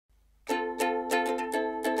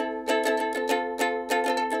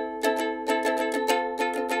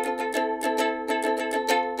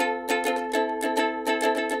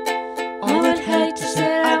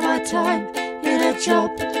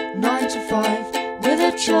job, 9 to 5, with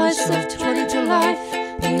a choice of 20 to life.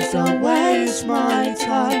 Please don't waste my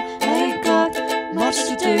time, ain't got much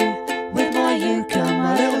to do with my uke and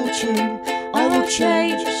my little tune. I will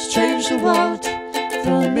change the world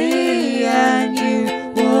for me and you.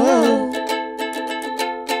 Whoa,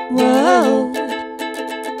 whoa,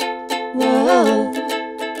 whoa.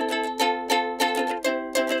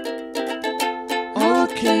 I'll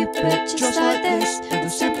keep it just like this, with a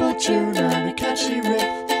simple tune and a catchy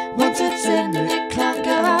riff. Once it's in, it can't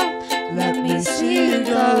go out. Let me see you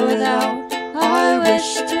go without. I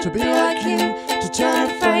wish to be like you, to turn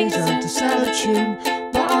a phrase and to sell a tune,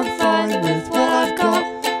 but I'm fine with what I've got.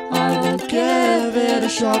 I will give it a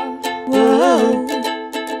shot. Whoa,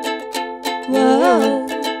 whoa,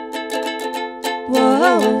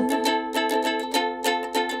 whoa.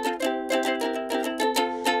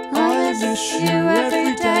 I miss you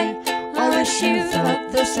every day. I wish you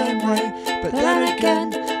felt the same way, but then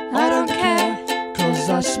again, I don't care, 'cause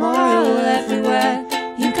I smile everywhere.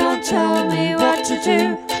 You can't tell me what to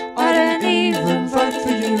do, I don't even vote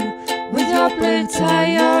for you. With your blue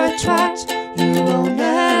tie, you're a twat, you will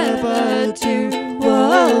never do.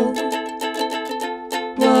 Whoa,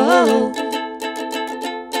 whoa.